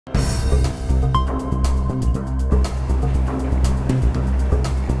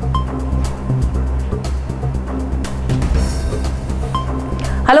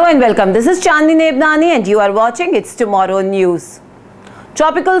Hello and welcome. This is Chandni and you are watching It's Tomorrow News.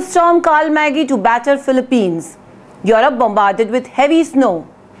 Tropical Storm Kalmaegi to batter Philippines. Europe bombarded with heavy snow.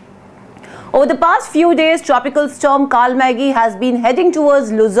 Over the past few days, Tropical Storm Kalmaegi has been heading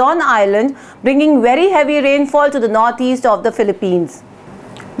towards Luzon Island, bringing very heavy rainfall to the northeast of the Philippines.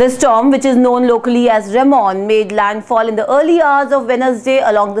 The storm, which is known locally as Ramon, made landfall in the early hours of Wednesday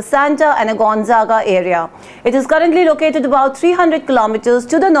along the Santa Ana-Gonzaga area. It is currently located about 300 kilometers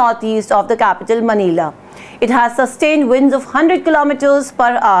to the northeast of the capital, Manila. It has sustained winds of 100 kilometers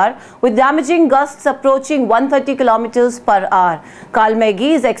per hour, with damaging gusts approaching 130 kilometers per hour.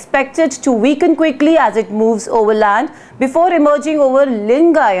 Kalmaegi is expected to weaken quickly as it moves overland before emerging over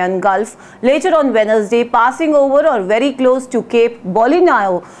Lingayen Gulf later on Wednesday, passing over or very close to Cape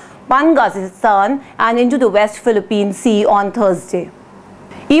Bolinao, Pangasinan, and into the West Philippine Sea on Thursday.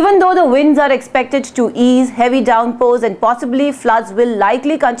 Even though the winds are expected to ease, heavy downpours and possibly floods will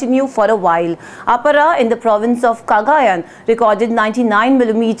likely continue for a while. Apara in the province of Cagayan recorded 99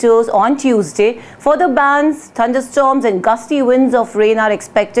 millimeters on Tuesday. Further bands, thunderstorms and gusty winds of rain are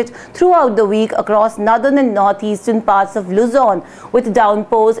expected throughout the week across northern and northeastern parts of Luzon, with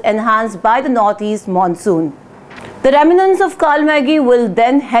downpours enhanced by the northeast monsoon. The remnants of Kalmaegi will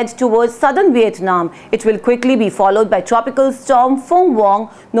then head towards southern Vietnam. It will quickly be followed by tropical storm Phong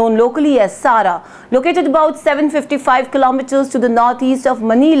Vong, known locally as Sara. Located about 755 kilometers to the northeast of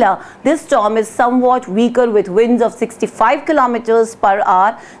Manila, this storm is somewhat weaker with winds of 65 kilometers per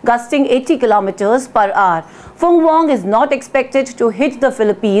hour, gusting 80 kilometers per hour. Phong Vong is not expected to hit the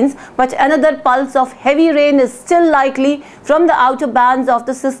Philippines, but another pulse of heavy rain is still likely from the outer bands of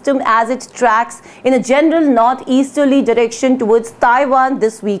the system as it tracks in a general northeasterly direction towards Taiwan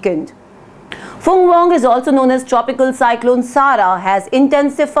this weekend. Phong Vong is also known as Tropical Cyclone Sara, has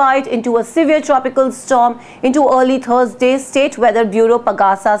intensified into a severe tropical storm into early Thursday, State Weather Bureau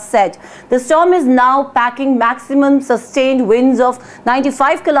Pagasa said. The storm is now packing maximum sustained winds of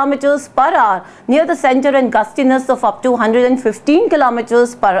 95 kilometers per hour near the center and gustiness of up to 115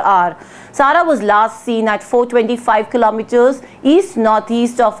 kilometers per hour. Sara was last seen at 425 kilometers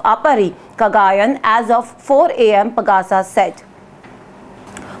east-northeast of Apari, Cagayan as of 4 a.m. Pagasa said.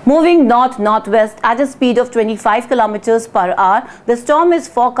 Moving north-northwest at a speed of 25 kilometers per hour, the storm is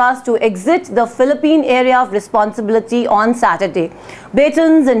forecast to exit the Philippine area of responsibility on Saturday.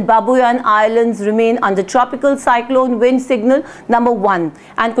 Batons and Babuyan Islands remain under tropical cyclone wind signal number 1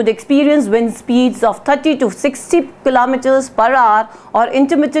 and could experience wind speeds of 30 to 60 kilometers per hour or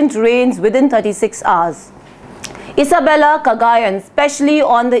intermittent rains within 36 hours. Isabela, Cagayan, especially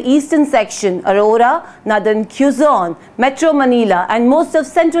on the eastern section, Aurora, northern Quezon, Metro Manila and most of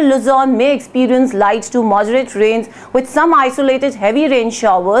central Luzon may experience light to moderate rains with some isolated heavy rain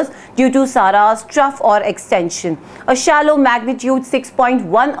showers due to Sara's trough or extension. A shallow magnitude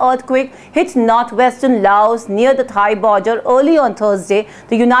 6.1 earthquake hit northwestern Laos near the Thai border early on Thursday,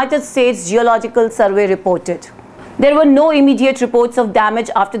 the United States Geological Survey reported. There were no immediate reports of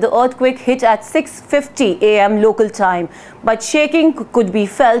damage after the earthquake hit at 6:50 a.m. local time, but shaking could be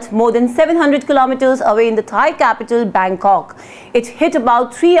felt more than 700 kilometers away in the Thai capital, Bangkok. It hit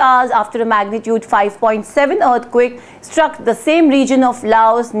about 3 hours after a magnitude 5.7 earthquake struck the same region of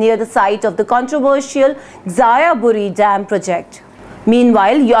Laos near the site of the controversial Xayaburi Dam project.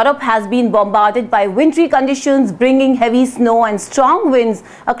 Meanwhile, Europe has been bombarded by wintry conditions, bringing heavy snow and strong winds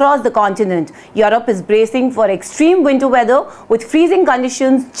across the continent. Europe is bracing for extreme winter weather with freezing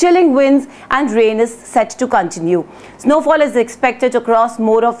conditions, chilling winds and rain is set to continue. Snowfall is expected across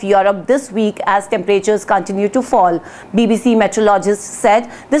more of Europe this week as temperatures continue to fall. BBC meteorologists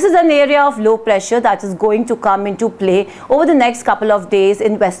said this is an area of low pressure that is going to come into play over the next couple of days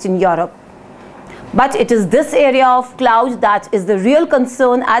in Western Europe. But it is this area of cloud that is the real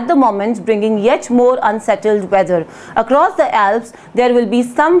concern at the moment, bringing yet more unsettled weather. Across the Alps, there will be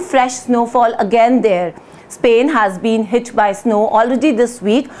some fresh snowfall again there. Spain has been hit by snow already this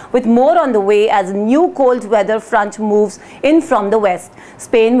week, with more on the way as a new cold weather front moves in from the west.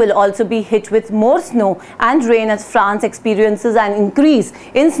 Spain will also be hit with more snow and rain as France experiences an increase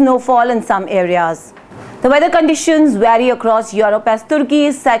in snowfall in some areas. The weather conditions vary across Europe as Turkey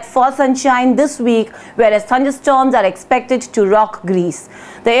is set for sunshine this week, whereas thunderstorms are expected to rock Greece.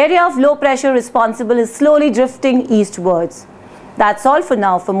 The area of low pressure responsible is slowly drifting eastwards. That's all for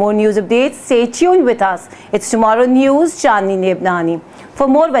now. For more news updates, stay tuned with us. It's Tomorrow News, Chandni. For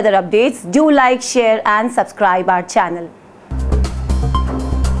more weather updates, do like, share and subscribe our channel.